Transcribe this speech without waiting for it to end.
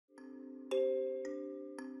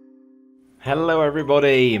Hello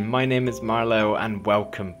everybody, my name is Marlo and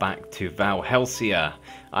welcome back to Valhelsia.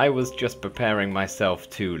 I was just preparing myself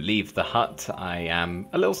to leave the hut. I am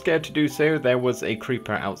a little scared to do so. There was a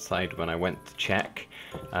creeper outside when I went to check.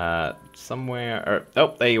 Oh,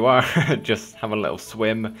 there you are. Just have a little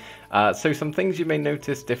swim. So some things you may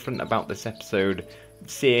notice different about this episode.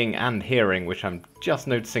 Seeing and hearing, which I'm just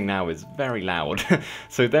noticing now, is very loud.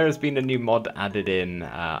 So there has been a new mod added in.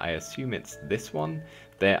 I assume it's this one.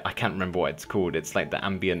 I can't remember what it's called. It's like the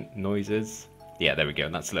ambient noises. Yeah, there we go.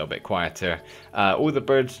 That's a little bit quieter. All the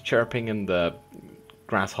birds chirping and the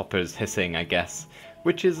grasshoppers hissing, I guess.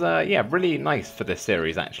 Which is, yeah, really nice for this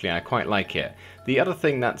series, actually. I quite like it. The other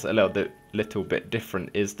thing that's a little bit different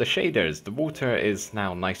is the shaders. The water is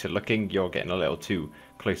now nicer looking. You're getting a little too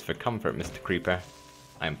close for comfort, Mr. Creeper.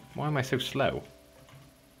 Why am I so slow?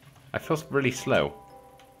 I feel really slow.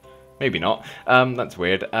 Maybe not. That's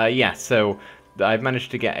weird. Yeah, so I've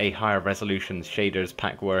managed to get a higher resolution shaders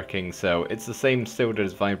pack working, so it's the same still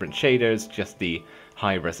as vibrant shaders, just the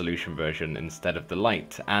high resolution version instead of the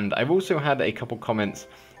light. And I've also had a couple comments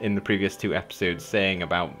in the previous two episodes saying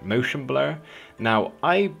about motion blur. Now,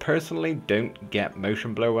 I personally don't get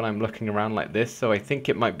motion blur when I'm looking around like this, so I think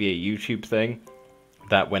it might be a YouTube thing.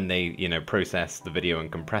 That when they, process the video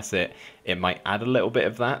and compress it, it might add a little bit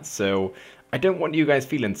of that. So I don't want you guys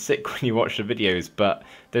feeling sick when you watch the videos, but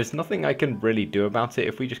there's nothing I can really do about it.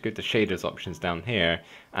 If we just go to shaders options down here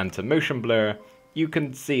and to motion blur, you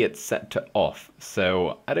can see it's set to off.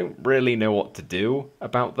 So I don't really know what to do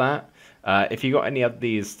about that. If you got any of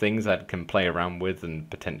these things I can play around with and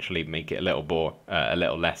potentially make it a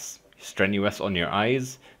little less strenuous on your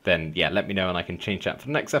eyes, then yeah, let me know and I can change that for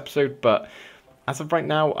the next episode. But as of right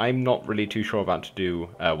now, I'm not really too sure about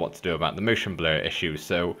what to do about the motion blur issue,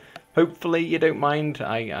 so hopefully you don't mind.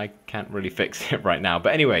 I can't really fix it right now.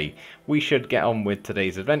 But anyway, we should get on with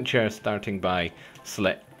today's adventure, starting by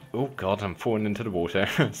oh god, I'm falling into the water.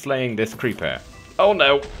 Slaying this creeper. Oh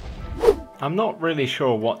no! I'm not really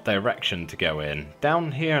sure what direction to go in.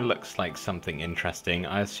 Down here looks like something interesting.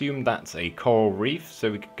 I assume that's a coral reef,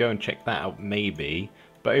 so we could go and check that out maybe.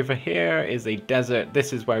 But over here is a desert.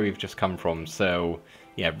 This is where we've just come from. So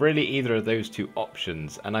yeah, really either of those two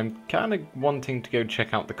options. And I'm kind of wanting to go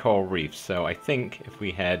check out the coral reef. So I think if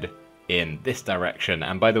we head in this direction,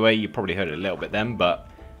 and by the way, you probably heard it a little bit then,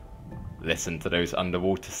 but listen to those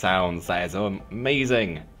underwater sounds. That is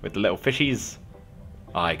amazing with the little fishies.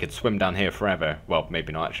 I could swim down here forever. Well,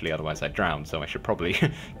 maybe not actually, otherwise I'd drown, so I should probably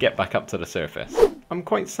get back up to the surface. I'm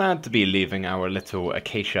quite sad to be leaving our little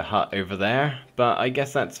acacia hut over there, but I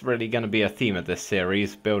guess that's really going to be a theme of this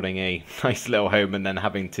series, building a nice little home and then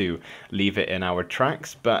having to leave it in our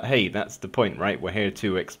tracks. But hey, that's the point, right? We're here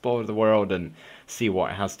to explore the world and see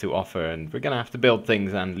what it has to offer, and we're going to have to build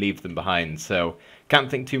things and leave them behind, so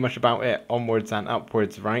can't think too much about it. Onwards and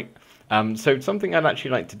upwards, right? So something I'd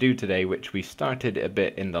actually like to do today, which we started a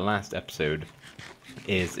bit in the last episode,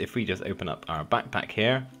 is if we just open up our backpack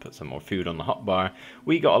here, put some more food on the hotbar,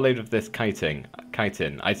 we got a load of this chitin.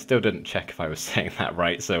 I still didn't check if I was saying that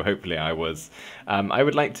right, so hopefully I was. I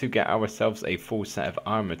would like to get ourselves a full set of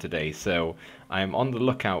armor today, so I'm on the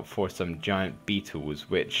lookout for some giant beetles,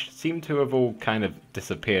 which seem to have all kind of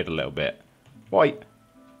disappeared a little bit. Why?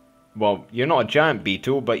 Well, you're not a giant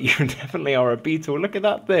beetle, but you definitely are a beetle. Look at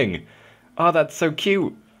that thing. Oh, that's so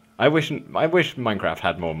cute. I wish Minecraft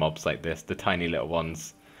had more mobs like this, the tiny little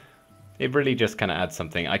ones. It really just kind of adds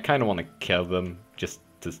something. I kind of want to kill them just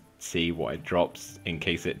to see what it drops in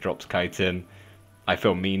case it drops chitin. I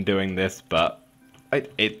feel mean doing this, but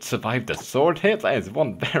it survived a sword hit. That is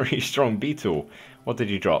one very strong beetle. What did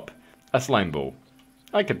you drop? A slime ball.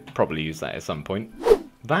 I could probably use that at some point.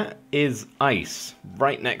 That is ice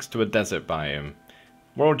right next to a desert biome.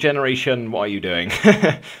 World generation, what are you doing?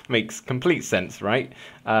 Makes complete sense, right?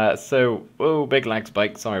 Oh, big lag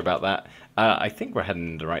spike, sorry about that. I think we're heading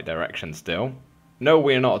in the right direction still. No,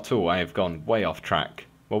 we're not at all. I have gone way off track.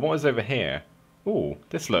 Well, what is over here? Ooh,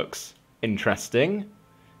 this looks interesting.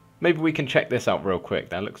 Maybe we can check this out real quick.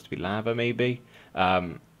 That looks to be lava, maybe.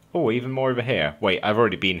 Oh, even more over here. Wait, I've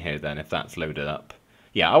already been here then, if that's loaded up.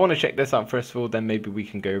 Yeah, I want to check this out first of all, then maybe we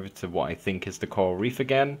can go over to what I think is the coral reef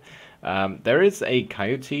again. There is a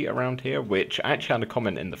coyote around here, which I actually had a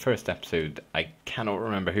comment in the first episode. I cannot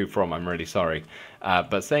remember who from, I'm really sorry.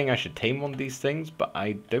 But saying I should tame one of these things, but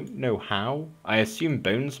I don't know how. I assume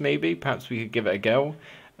bones maybe, perhaps we could give it a go.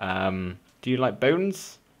 Do you like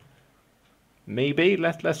bones? Maybe,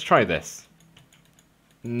 let's try this.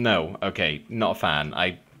 No, okay, not a fan.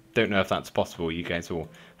 I don't know if that's possible, you guys will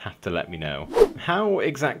have to let me know. How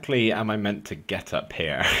exactly am I meant to get up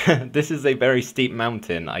here? This is a very steep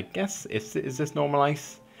mountain. I guess, is this normal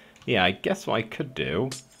ice? Yeah, I guess what I could do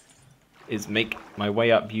is make my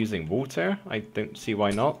way up using water. I don't see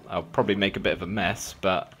why not. I'll probably make a bit of a mess,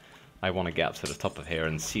 but I want to get up to the top of here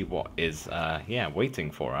and see what is, yeah, waiting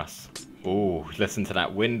for us. Ooh, listen to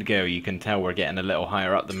that wind go. You can tell we're getting a little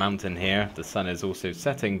higher up the mountain here. The sun is also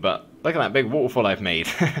setting, but look at that big waterfall I've made.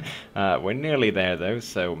 We're nearly there, though,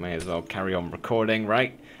 so may as well carry on recording,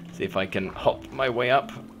 right? See if I can hop my way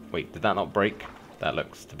up. Wait, did that not break? That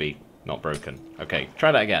looks to be not broken. Okay,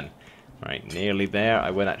 try that again. Right, nearly there.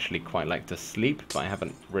 I would actually quite like to sleep, but I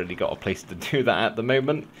haven't really got a place to do that at the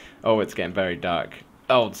moment. Oh, it's getting very dark.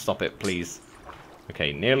 Oh, stop it, please.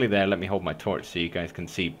 Okay, nearly there. Let me hold my torch so you guys can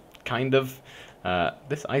see, kind of.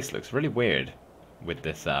 This ice looks really weird with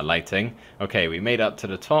this lighting. Okay, we made up to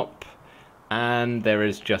the top, and there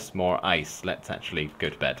is just more ice. Let's actually go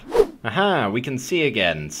to bed. Aha, we can see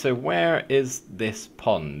again. So where is this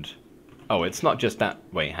pond? Oh, it's not just that.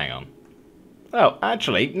 Wait, hang on. Oh,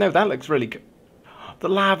 actually, no, that looks really good. The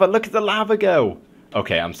lava, look at the lava go.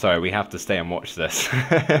 Okay, I'm sorry, we have to stay and watch this.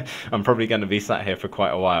 I'm probably going to be sat here for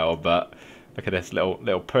quite a while, but look at this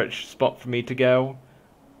little perch spot for me to go.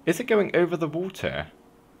 Is it going over the water?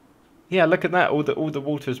 Yeah, look at that, all the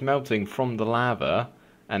water's melting from the lava,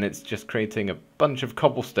 and it's just creating a bunch of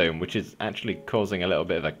cobblestone, which is actually causing a little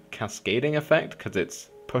bit of a cascading effect, because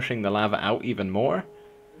it's pushing the lava out even more.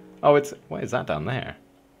 Oh, what is that down there?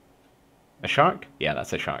 A shark? Yeah,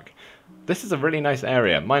 that's a shark. This is a really nice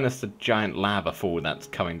area, minus the giant lava fall that's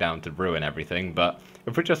coming down to ruin everything, but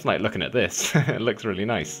if we're just like looking at this, it looks really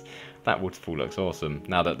nice. That waterfall looks awesome.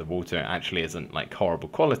 Now that the water actually isn't like horrible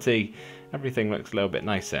quality, everything looks a little bit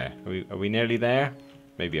nicer. Are we nearly there?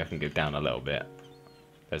 Maybe I can go down a little bit.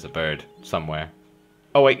 There's a bird somewhere.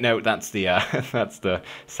 Oh wait, no, that's the that's the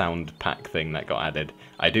sound pack thing that got added.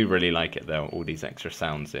 I do really like it though, all these extra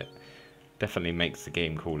sounds. It definitely makes the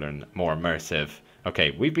game cooler and more immersive.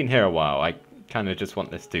 Okay, we've been here a while. I kind of just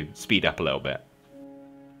want this to speed up a little bit.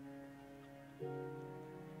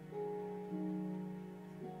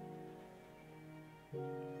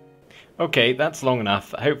 Okay, that's long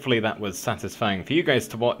enough. Hopefully that was satisfying for you guys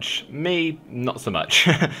to watch. Me, not so much.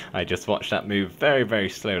 I just watched that move very, very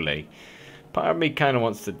slowly. Part of me kind of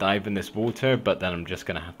wants to dive in this water, but then I'm just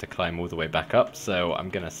going to have to climb all the way back up, so I'm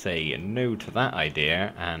going to say no to that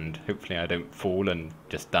idea, and hopefully I don't fall and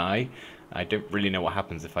just die. I don't really know what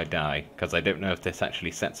happens if I die, because I don't know if this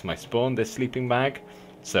actually sets my spawn, this sleeping bag,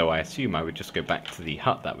 so I assume I would just go back to the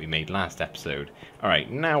hut that we made last episode.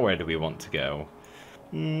 Alright, now where do we want to go?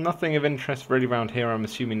 Nothing of interest really around here. I'm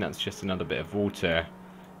assuming that's just another bit of water.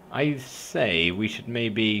 I say we should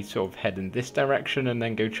maybe sort of head in this direction and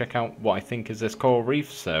then go check out what I think is this coral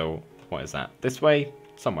reef. So, what is that? This way?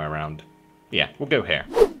 Somewhere around. Yeah, we'll go here.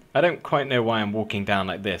 I don't quite know why I'm walking down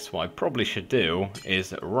like this. What I probably should do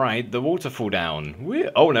is ride the waterfall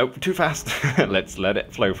down. Oh no, too fast. Let's let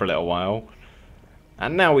it flow for a little while.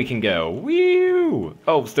 And now we can go. Woo!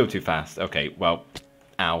 Oh, still too fast. Okay, well,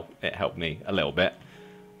 ow, it helped me a little bit.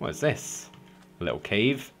 What is this? A little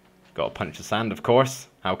cave. Got to punch the sand, of course.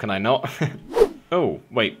 How can I not? Oh,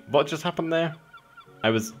 wait, what just happened there? I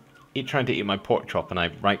was trying to eat my pork chop and I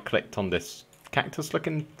right-clicked on this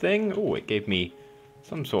cactus-looking thing. Oh, it gave me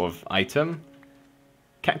some sort of item.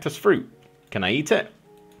 Cactus fruit. Can I eat it?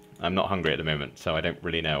 I'm not hungry at the moment, so I don't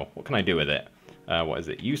really know. What can I do with it? What is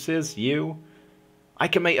it? Uses? I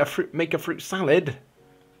can make a fruit salad.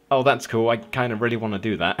 Oh, that's cool. I kind of really want to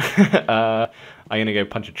do that. I'm going to go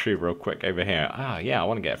punch a tree real quick over here. Ah, yeah, I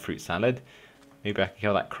want to get a fruit salad. Maybe I can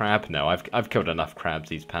kill that crab. No, I've killed enough crabs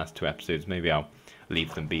these past 2 episodes. Maybe I'll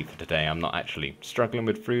leave them be for today. I'm not actually struggling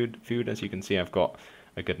with food. As you can see, I've got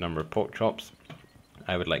a good number of pork chops.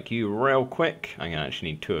 I would like you real quick. I'm going to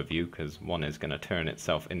actually need 2 of you because one is going to turn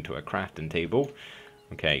itself into a crafting table.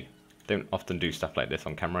 Okay. Don't often do stuff like this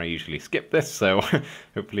on camera. I usually skip this, so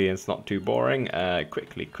hopefully it's not too boring.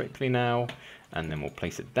 Quickly now, and then we'll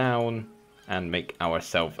place it down and make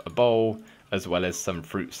ourselves a bowl as well as some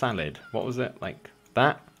fruit salad. What was it? Like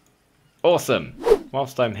that? Awesome!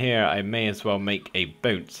 Whilst I'm here, I may as well make a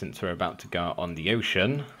boat since we're about to go out on the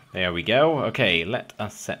ocean. There we go. Okay, let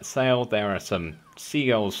us set sail. There are some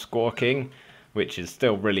seagulls squawking, which is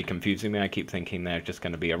still really confusing me. I keep thinking they're just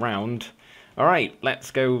going to be around. Alright,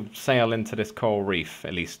 let's go sail into this coral reef.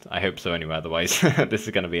 At least, I hope so anyway, otherwise this is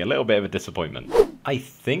going to be a little bit of a disappointment. I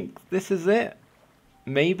think this is it.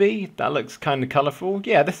 Maybe? That looks kind of colourful.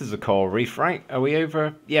 Yeah, this is a coral reef, right? Are we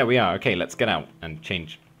over? Yeah, we are. Okay, let's get out and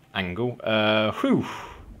change angle. Whew.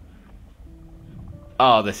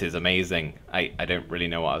 Oh, this is amazing. I don't really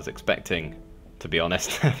know what I was expecting, to be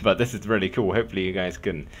honest. But this is really cool. Hopefully you guys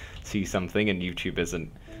can see something and YouTube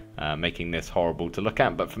isn't making this horrible to look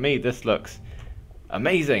at, but for me this looks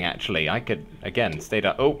Amazing, actually. I could, again, stay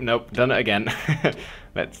down. Oh, nope, done it again.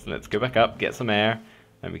 Let's go back up, get some air,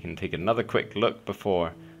 and we can take another quick look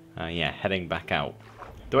before, yeah, heading back out.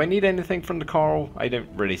 Do I need anything from the coral? I don't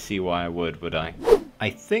really see why I would I? I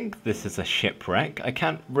think this is a shipwreck. I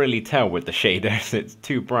can't really tell with the shaders, it's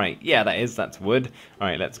too bright. Yeah, that's wood.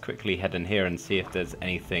 Alright, let's quickly head in here and see if there's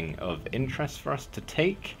anything of interest for us to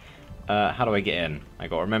take. How do I get in? I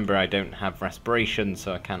gotta remember I don't have respiration,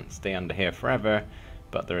 so I can't stay under here forever,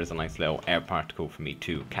 but there is a nice little air particle for me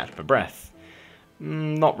to catch my breath.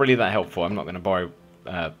 Not really that helpful. I'm not gonna borrow...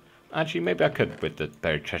 actually, maybe I could with the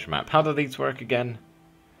buried treasure map. How do these work again?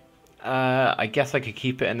 I guess I could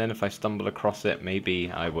keep it, and then if I stumble across it,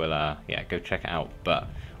 maybe I will, yeah, go check it out. But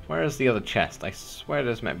where is the other chest? I swear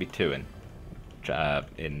there's meant to be two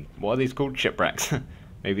in what are these called? Shipwrecks.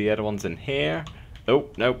 Maybe the other one's in here. Oh,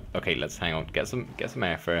 no. Okay, let's hang on. Get some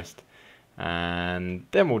air first. And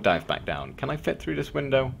then we'll dive back down. Can I fit through this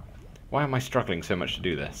window? Why am I struggling so much to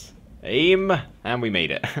do this? Aim! And we made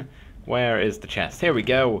it. Where is the chest? Here we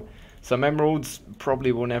go. Some emeralds.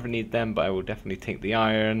 Probably will never need them, but I will definitely take the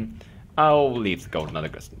iron. I'll leave the gold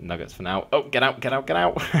nuggets for now. Oh, get out, get out, get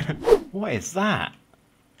out. What is that?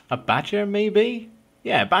 A badger, maybe?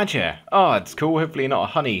 Yeah, badger. Oh, it's cool. Hopefully not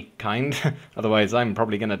a honey kind. Otherwise, I'm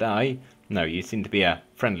probably going to die. No, you seem to be a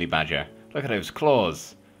friendly badger. Look at those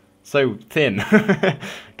claws. So thin.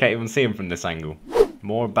 Can't even see them from this angle.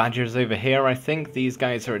 More badgers over here, I think. These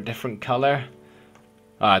guys are a different color.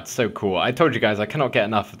 Ah, it's so cool. I told you guys I cannot get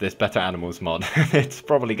enough of this Better Animals mod. It's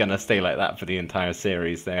probably going to stay like that for the entire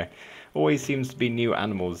series there. Always seems to be new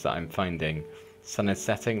animals that I'm finding. Sun is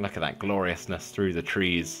setting. Look at that gloriousness through the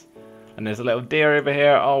trees. And there's a little deer over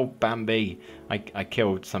here. Oh, Bambi. I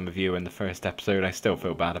killed some of you in the first episode. I still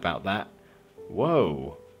feel bad about that.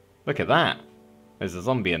 Whoa. Look at that. There's a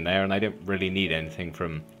zombie in there, and I don't really need anything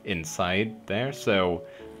from inside there, so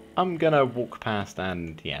I'm gonna walk past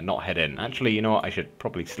and, yeah, not head in. Actually, you know what? I should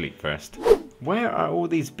probably sleep first. Where are all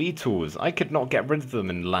these beetles? I could not get rid of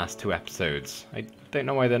them in the last 2 episodes. I don't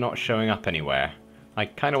know why they're not showing up anywhere. I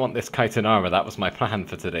kind of want this chitin armor. That was my plan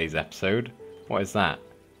for today's episode. What is that?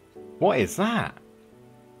 What is that?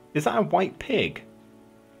 Is that a white pig?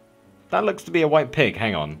 That looks to be a white pig.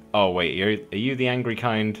 Hang on. Oh, wait. Are you the angry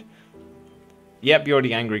kind? Yep, you're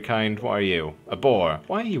the angry kind. What are you? A boar.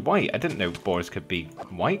 Why are you white? I didn't know boars could be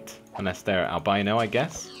white. Unless they're albino, I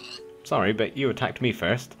guess. Sorry, but you attacked me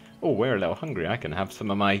first. Oh, we're a little hungry. I can have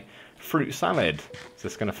some of my fruit salad. Is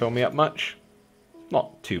this going to fill me up much?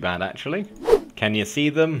 Not too bad, actually. Can you see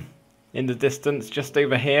them? In the distance, just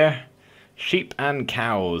over here? Sheep and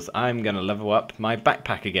cows. I'm going to level up my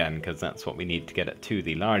backpack again, because that's what we need to get it to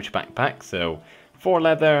the large backpack. So, 4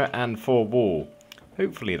 leather and 4 wool.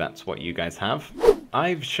 Hopefully that's what you guys have.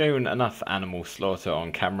 I've shown enough animal slaughter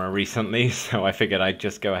on camera recently, so I figured I'd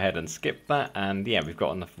just go ahead and skip that. And yeah, we've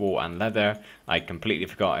got enough wool and leather. I completely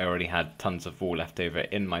forgot I already had tons of wool left over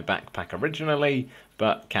in my backpack originally,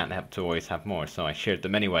 but can't help to always have more, so I shared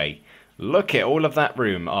them anyway. Look at all of that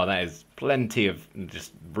room. Oh, that is plenty of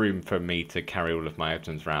just room for me to carry all of my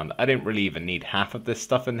items around. I don't really even need half of this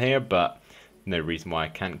stuff in here, but no reason why I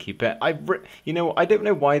can't keep it. You know, I don't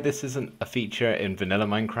know why this isn't a feature in vanilla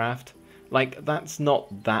Minecraft. Like, that's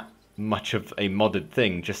not that much of a modded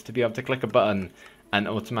thing, just to be able to click a button and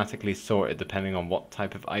automatically sort it depending on what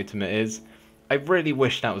type of item it is. I really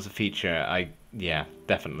wish that was a feature. Yeah,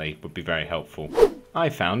 definitely would be very helpful. I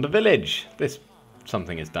found a village.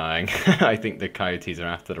 Something is dying. I think the coyotes are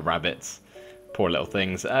after the rabbits. Poor little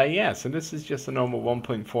things. Yeah, so this is just a normal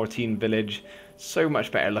 1.14 village. So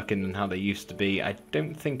much better looking than how they used to be. I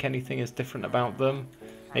don't think anything is different about them.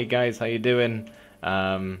 Hey guys, how you doing?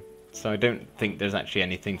 So I don't think there's actually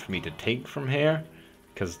anything for me to take from here,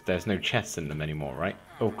 because there's no chests in them anymore, right?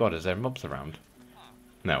 Oh god, is there mobs around?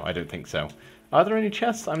 No, I don't think so. Are there any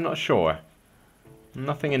chests? I'm not sure.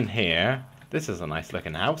 Nothing in here. This is a nice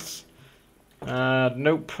looking house.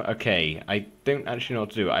 Nope. Okay, I don't actually know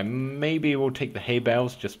what to do. I maybe will take the hay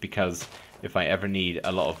bales, just because if I ever need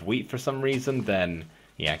a lot of wheat for some reason, then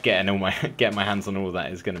yeah, getting my hands on all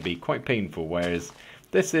that is going to be quite painful. Whereas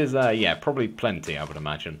this is yeah, probably plenty, I would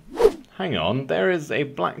imagine. Hang on, there is a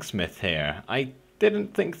blacksmith here. I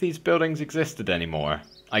didn't think these buildings existed anymore.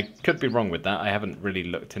 I could be wrong with that. I haven't really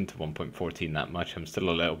looked into 1.14 that much. I'm still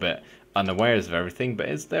a little bit unawares of everything. But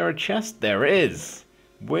is there a chest? There is.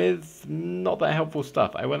 With not that helpful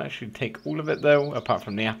stuff. I will actually take all of it though, apart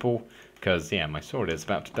from the apple, because yeah, my sword is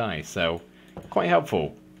about to die, so quite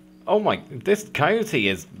helpful. Oh my, this coyote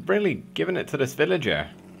is really giving it to this villager.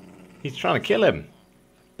 He's trying to kill him.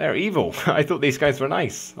 They're evil. I thought these guys were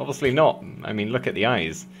nice. Obviously not. I mean, look at the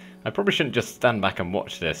eyes. I probably shouldn't just stand back and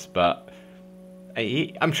watch this, but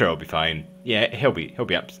I'm sure he'll be fine. Yeah, he'll be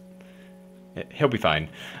fine.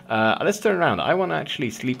 Let's turn around. I want to actually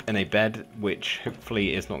sleep in a bed which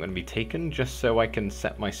hopefully is not going to be taken, just so I can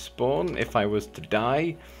set my spawn if I was to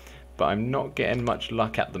die. But I'm not getting much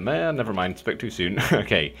luck at the mare. Never mind, spoke too soon.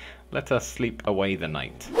 Okay, let us sleep away the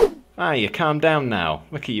night. Ah, you calm down now.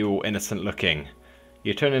 Look at you all innocent looking.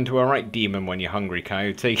 You turn into a right demon when you're hungry,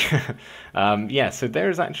 Coyote. Yeah, so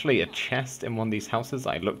there's actually a chest in one of these houses.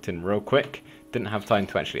 I looked in real quick. Didn't have time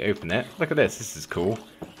to actually open it. Look at this. This is cool.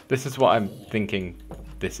 This is what I'm thinking.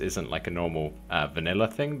 This isn't like a normal vanilla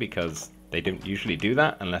thing, because they don't usually do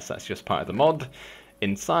that unless that's just part of the mod.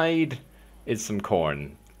 Inside is some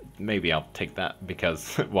corn. Maybe I'll take that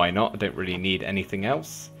because why not? I don't really need anything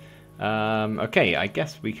else. Okay, I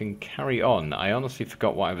guess we can carry on. I honestly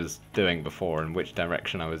forgot what I was doing before and which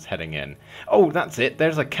direction I was heading in. Oh, that's it.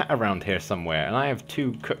 There's a cat around here somewhere, and I have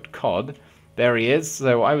 2 cooked cod. There he is.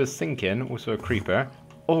 So I was thinking, also a creeper.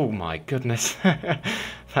 Oh my goodness. That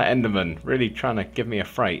Enderman really trying to give me a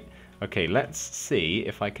fright. Okay, let's see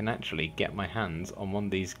if I can actually get my hands on one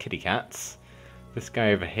of these kitty cats. This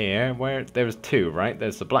guy over here, there's 2, right?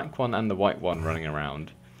 There's the black one and the white one running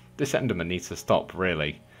around. This Enderman needs to stop,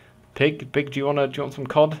 really. Pig, do you want some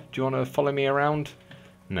cod? Do you want to follow me around?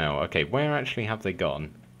 No, okay, where actually have they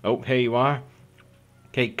gone? Oh, here you are.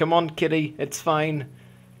 Okay, come on, kitty, it's fine.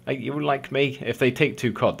 You like me. If they take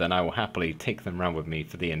 2 cod, then I will happily take them around with me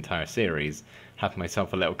for the entire series. Have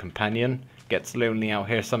myself a little companion. Gets lonely out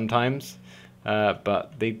here sometimes,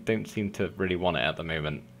 but they don't seem to really want it at the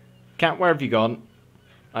moment. Cat, where have you gone?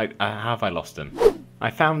 I lost him. I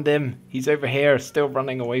found him. He's over here, still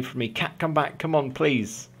running away from me. Cat, come back. Come on,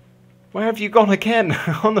 please. Where have you gone again?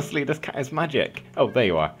 Honestly, this cat is magic. Oh, there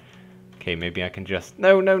you are. Okay, maybe I can just...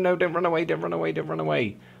 No, don't run away, don't run away, don't run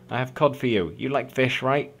away. I have cod for you. You like fish,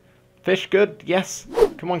 right? Fish good? Yes.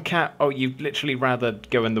 Come on, cat. Oh, you'd literally rather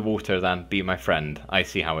go in the water than be my friend. I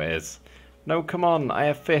see how it is. No, come on. I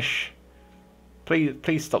have fish.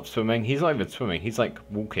 Please stop swimming. He's not even swimming. He's like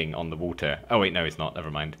walking on the water. Oh, wait, no, he's not.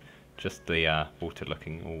 Never mind. Just the water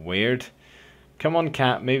looking all weird. Come on,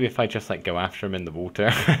 cat. Maybe if I just like go after him in the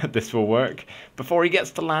water, this will work. Before he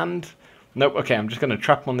gets to land. Nope. Okay, I'm just going to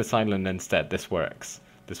trap him on this island instead. This works.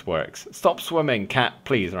 This works. Stop swimming, cat,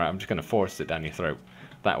 please. All right, I'm just going to force it down your throat.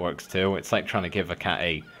 That works too. It's like trying to give a cat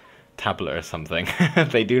a tablet or something.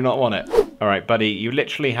 They do not want it. All right, buddy. You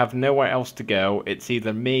literally have nowhere else to go. It's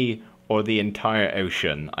either me or the entire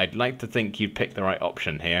ocean. I'd like to think you'd pick the right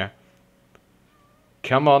option here.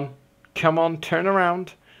 Come on. Come on. Turn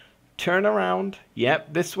around. Turn around.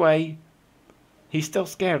 Yep, this way. He's still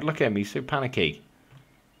scared. Look at him. He's so panicky.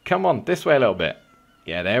 Come on, this way a little bit.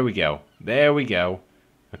 Yeah, there we go. There we go.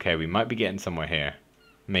 Okay, we might be getting somewhere here.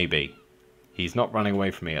 Maybe. He's not running away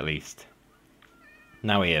from me, at least.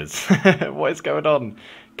 Now he is. What is going on?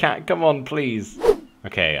 Cat, come on, please.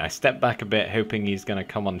 Okay, I step back a bit, hoping he's going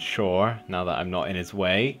to come on shore, now that I'm not in his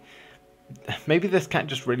way. Maybe this cat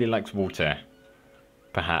just really likes water.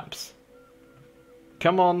 Perhaps.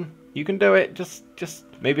 Come on. You can do it. Just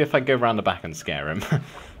maybe if I go around the back and scare him.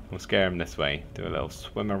 We'll scare him this way. Do a little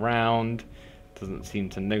swim around. Doesn't seem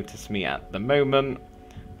to notice me at the moment.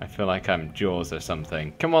 I feel like I'm Jaws or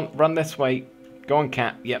something. Come on, run this way. Go on,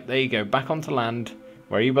 cat. Yep, there you go. Back onto land,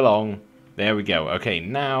 where you belong. There we go. Okay,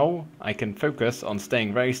 now I can focus on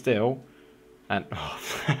staying very still. And oh,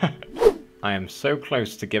 I am so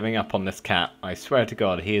close to giving up on this cat. I swear to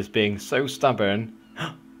God, he is being so stubborn.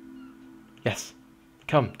 Yes.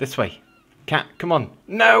 Come, this way. Cat, come on.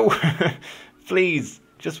 No! Please,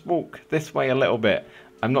 just walk this way a little bit.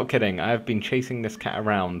 I'm not kidding. I have been chasing this cat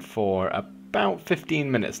around for about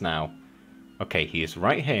 15 minutes now. Okay, he is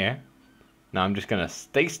right here. Now I'm just going to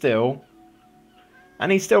stay still.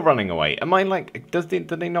 And he's still running away. Am I like... do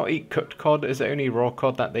they not eat cooked cod? Is it only raw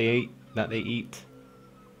cod that they eat?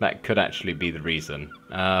 That could actually be the reason.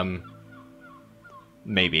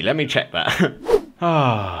 Maybe. Let me check that.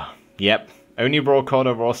 Ah, yep. Only raw cod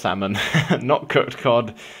or raw salmon, not cooked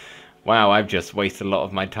cod. Wow, I've just wasted a lot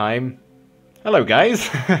of my time. Hello, guys.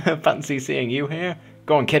 Fancy seeing you here.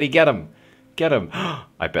 Go on, kitty, get him. Get him.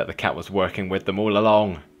 I bet the cat was working with them all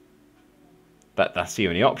along. That's the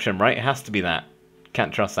only option, right? It has to be that.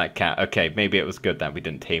 Can't trust that cat. Okay, maybe it was good that we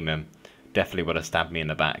didn't tame him. Definitely would have stabbed me in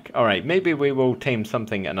the back. All right, maybe we will tame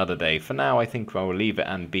something another day. For now, I think I'll leave it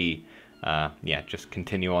and be, yeah, just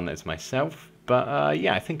continue on as myself. But,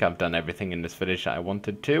 yeah, I think I've done everything in this village that I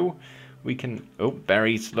wanted to. We can... Oh,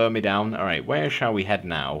 berries, slow me down. All right, where shall we head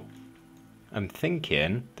now? I'm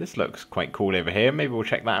thinking... This looks quite cool over here. Maybe we'll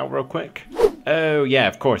check that out real quick. Oh, yeah,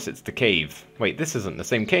 of course, it's the cave. Wait, this isn't the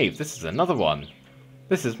same cave. This is another one.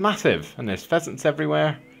 This is massive. And there's pheasants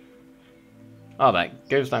everywhere. Oh, that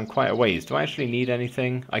goes down quite a ways. Do I actually need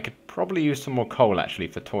anything? I could probably use some more coal, actually,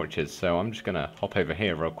 for torches. So I'm just going to hop over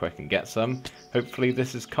here real quick and get some. Hopefully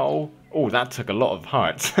this is coal. Oh, that took a lot of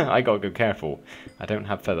hearts. I got to go careful. I don't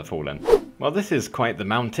have feather falling. Well, this is quite the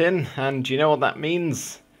mountain. And do you know what that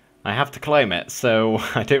means? I have to climb it. So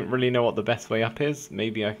I don't really know what the best way up is.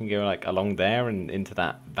 Maybe I can go like along there and into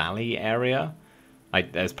that valley area.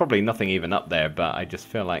 There's probably nothing even up there, but I just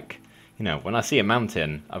feel like, you know, when I see a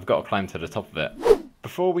mountain, I've got to climb to the top of it.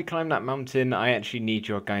 Before we climb that mountain, I actually need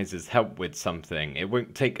your guys' help with something. It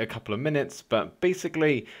won't take a couple of minutes, but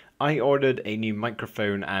basically, I ordered a new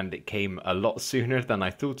microphone and it came a lot sooner than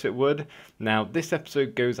I thought it would. Now, this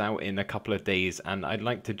episode goes out in a couple of days, and I'd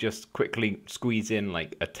like to just quickly squeeze in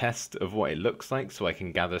like a test of what it looks like so I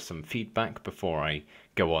can gather some feedback before I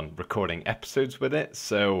go on recording episodes with it.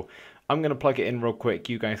 So I'm going to plug it in real quick.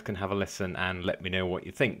 You guys can have a listen and let me know what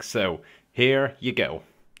you think. So here you go.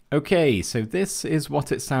 Okay, so this is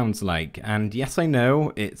what it sounds like, and yes, I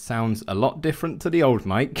know it sounds a lot different to the old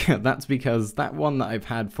mic. That's because that one that I've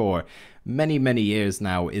had for many years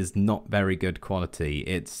now is not very good quality.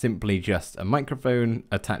 It's simply just a microphone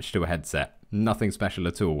attached to a headset. Nothing special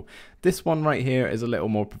at all. This one right here is a little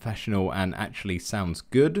more professional and actually sounds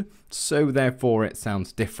good, so therefore it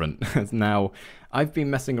sounds different. Now, I've been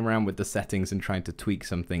messing around with the settings and trying to tweak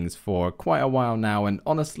some things for quite a while now, and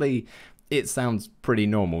honestly, it sounds pretty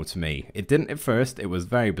normal to me. It didn't at first, it was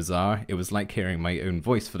very bizarre. It was like hearing my own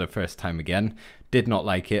voice for the first time again. Did not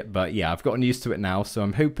like it, but yeah, I've gotten used to it now, so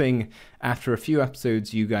I'm hoping after a few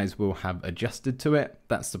episodes you guys will have adjusted to it.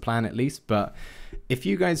 That's the plan at least, but if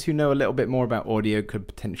you guys who know a little bit more about audio could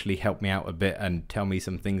potentially help me out a bit and tell me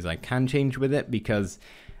some things I can change with it, because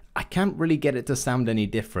I can't really get it to sound any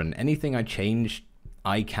different. Anything I change,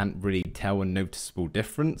 I can't really tell a noticeable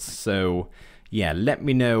difference, so yeah, let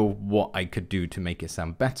me know what I could do to make it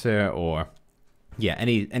sound better, or yeah,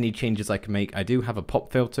 any changes I can make. I do have a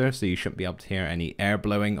pop filter, so you shouldn't be able to hear any air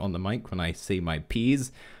blowing on the mic when I say my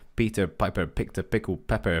P's. Peter, Piper, picked a pickle,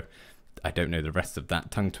 pepper. I don't know the rest of that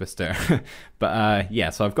tongue twister. But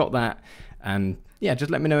yeah, so I've got that. And yeah,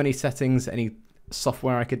 just let me know any settings, any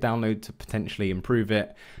software I could download to potentially improve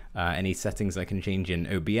it. Any settings I can change in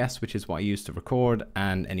OBS, which is what I use to record,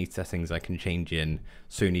 and any settings I can change in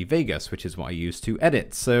Sony Vegas, which is what I use to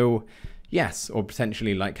edit. So yes, or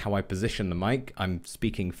potentially like how I position the mic. I'm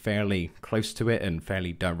speaking fairly close to it and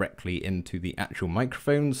fairly directly into the actual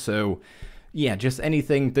microphone. So yeah, just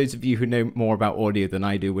anything. Those of you who know more about audio than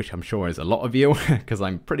I do, which I'm sure is a lot of you, because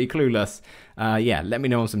I'm pretty clueless, yeah, let me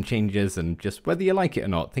know on some changes and just whether you like it or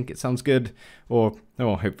not. Think it sounds good, or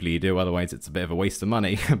hopefully you do, otherwise it's a bit of a waste of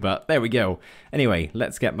money. But there we go. Anyway,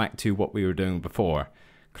 let's get back to what we were doing before.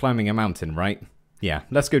 Climbing a mountain, right? Yeah,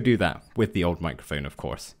 let's go do that, with the old microphone, of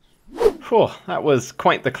course. Whew, that was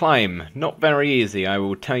quite the climb. Not very easy, I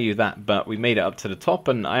will tell you that, but we made it up to the top,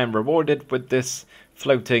 and I am rewarded with this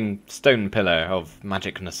floating stone pillar of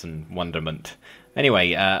magicness and wonderment.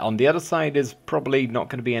 Anyway, on the other side is probably not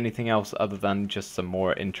going to be anything else other than just some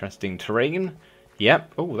more interesting terrain.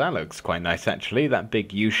 Yep, oh, that looks quite nice actually, that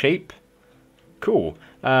big U shape. Cool.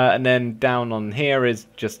 And then down on here is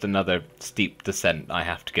just another steep descent I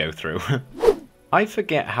have to go through. I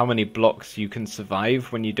forget how many blocks you can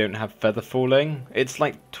survive when you don't have feather falling. It's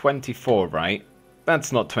like 24, right?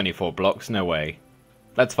 That's not 24 blocks, no way.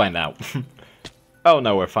 Let's find out. Oh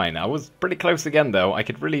no, we're fine. I was pretty close again though. I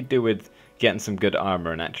could really do with getting some good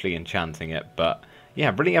armor and actually enchanting it, but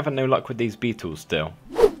yeah, really having no luck with these beetles still.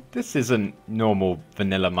 This isn't normal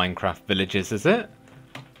vanilla Minecraft villages, is it?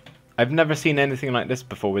 I've never seen anything like this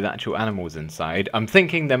before with actual animals inside. I'm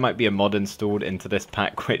thinking there might be a mod installed into this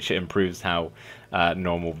pack which improves how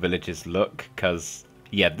normal villages look, because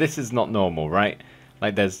yeah, this is not normal, right?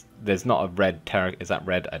 Like there's not a red is that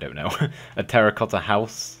red? I don't know. A terracotta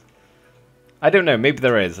house. I don't know, maybe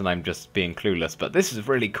there is and I'm just being clueless, but this is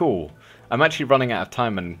really cool. I'm actually running out of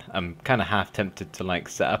time and I'm kind of half tempted to like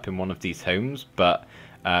set up in one of these homes, but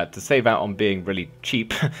to save out on being really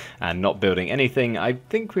cheap and not building anything, I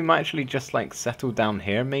think we might actually just like settle down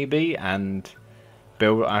here maybe and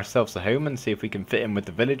build ourselves a home and see if we can fit in with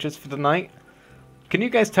the villagers for the night. Can you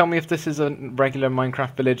guys tell me if this is a regular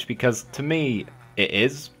Minecraft village? Because to me it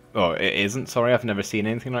is, or it isn't, sorry, I've never seen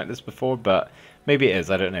anything like this before, but maybe it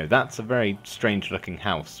is, I don't know. That's a very strange looking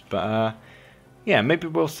house, but yeah, maybe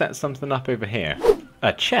we'll set something up over here.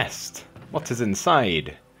 A chest. What is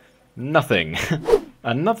inside? Nothing.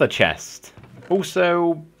 Another chest.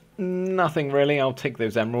 Also, nothing really. I'll take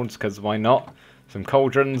those emeralds, because why not? Some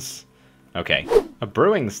cauldrons. Okay. A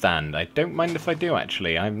brewing stand. I don't mind if I do,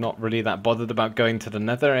 actually. I'm not really that bothered about going to the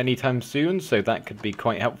nether anytime soon, so that could be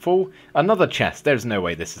quite helpful. Another chest. There's no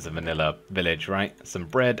way this is a vanilla village, right? Some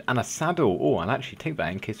bread and a saddle. Oh, I'll actually take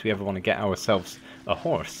that in case we ever want to get ourselves a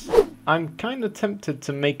horse. I'm kind of tempted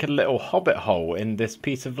to make a little hobbit hole in this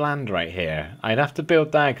piece of land right here. I'd have to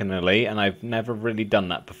build diagonally, and I've never really done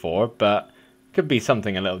that before, but could be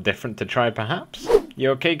something a little different to try, perhaps.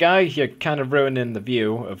 You okay, guy? You're kind of ruining the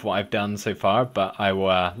view of what I've done so far, but I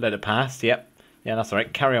will let it pass. Yep. Yeah, that's all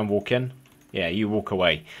right. Carry on walking. Yeah, you walk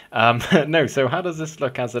away. No, so how does this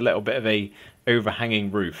look as a little bit of a overhanging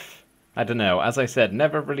roof? I don't know. As I said,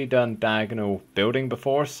 never really done diagonal building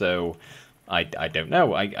before, so I don't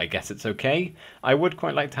know. I guess it's okay. I would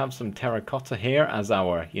quite like to have some terracotta here as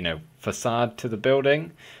our, facade to the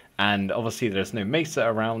building. And obviously there's no mesa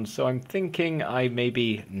around, so I'm thinking I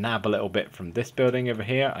maybe nab a little bit from this building over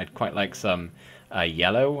here. I'd quite like some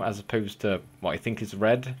yellow as opposed to what I think is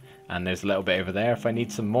red. And there's a little bit over there if I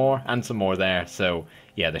need some more, and some more there. So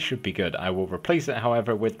yeah, this should be good. I will replace it,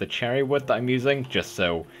 however, with the cherry wood that I'm using, just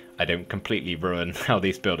so I don't completely ruin how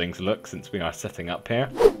these buildings look since we are setting up here.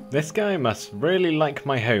 This guy must really like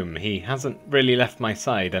my home. He hasn't really left my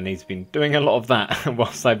side, and he's been doing a lot of that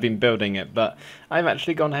whilst I've been building it. But I've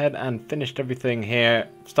actually gone ahead and finished everything here.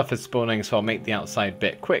 Stuff is spawning, so I'll make the outside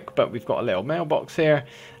bit quick. But we've got a little mailbox here,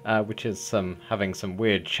 which is having some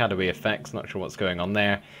weird shadowy effects. Not sure what's going on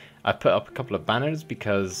there. I put up a couple of banners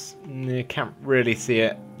because you can't really see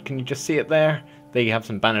it. Can you just see it there? They have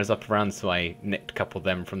some banners up around, so I nicked a couple of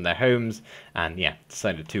them from their homes, and yeah,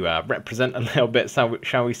 decided to represent a little bit,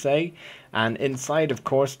 shall we say. And inside, of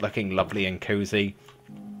course, looking lovely and cozy.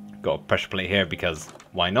 Got a pressure plate here because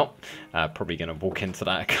why not? Probably going to walk into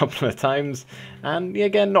that a couple of times. And yeah,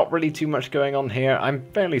 again, not really too much going on here. I'm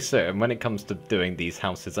fairly certain when it comes to doing these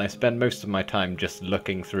houses, I spend most of my time just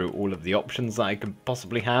looking through all of the options that I could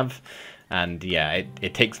possibly have. And yeah,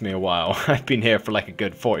 it takes me a while. I've been here for like a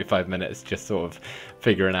good 45 minutes just sort of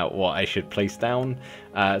figuring out what I should place down.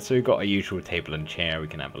 So we've got a usual table and chair. We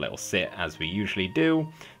can have a little sit as we usually do.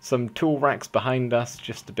 Some tool racks behind us,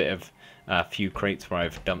 just a bit of a few crates where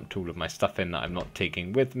I've dumped all of my stuff in that I'm not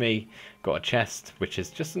taking with me. Got a chest, which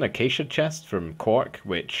is just an acacia chest from Cork,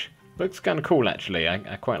 which looks kind of cool actually. I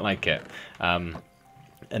quite like it.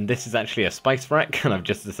 And this is actually a spice rack, and I've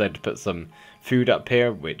just decided to put some food up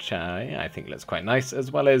here, which yeah, I think looks quite nice, as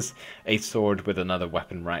well as a sword with another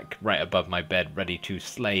weapon rack right above my bed, ready to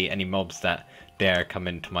slay any mobs that dare come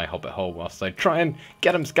into my hobbit hole whilst I try and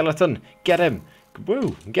get him, skeleton! Get him!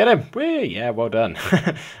 Woo! Get him! Woo! Yeah, well done.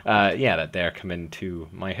 Yeah, that dare come into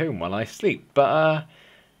my home while I sleep. But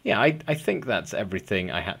yeah, I think that's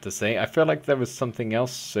everything I had to say. I feel like there was something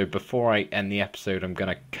else, so before I end the episode, I'm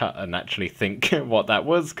going to cut and actually think what that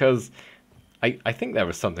was, because I think there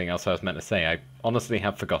was something else I was meant to say. I honestly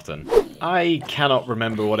have forgotten. I cannot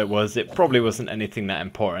remember what it was. It probably wasn't anything that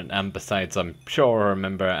important, and besides, I'm sure I'll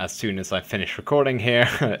remember as soon as I finish recording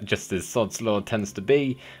here, just as Sod's Law tends to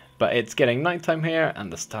be. But it's getting nighttime here,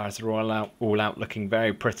 and the stars are all out looking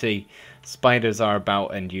very pretty. Spiders are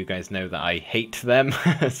about, and you guys know that I hate them.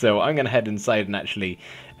 So I'm going to head inside and actually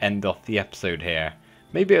end off the episode here.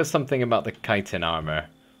 Maybe it was something about the chitin armor.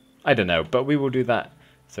 I don't know, but we will do that.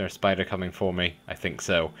 Is there a spider coming for me? I think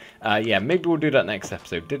so. Yeah, maybe we'll do that next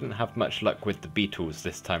episode. Didn't have much luck with the beetles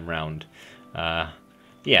this time round.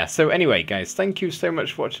 Yeah, so anyway, guys, thank you so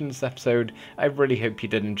much for watching this episode. I really hope you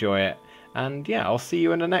did enjoy it. And yeah, I'll see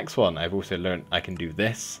you in the next one. I've also learned I can do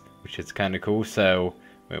this, which is kind of cool. So,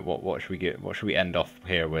 wait, what should we get? What should we end off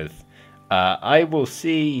here with? I will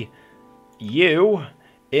see you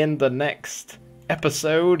in the next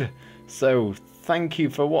episode. So, thank you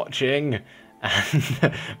for watching,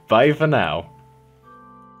 and bye for now.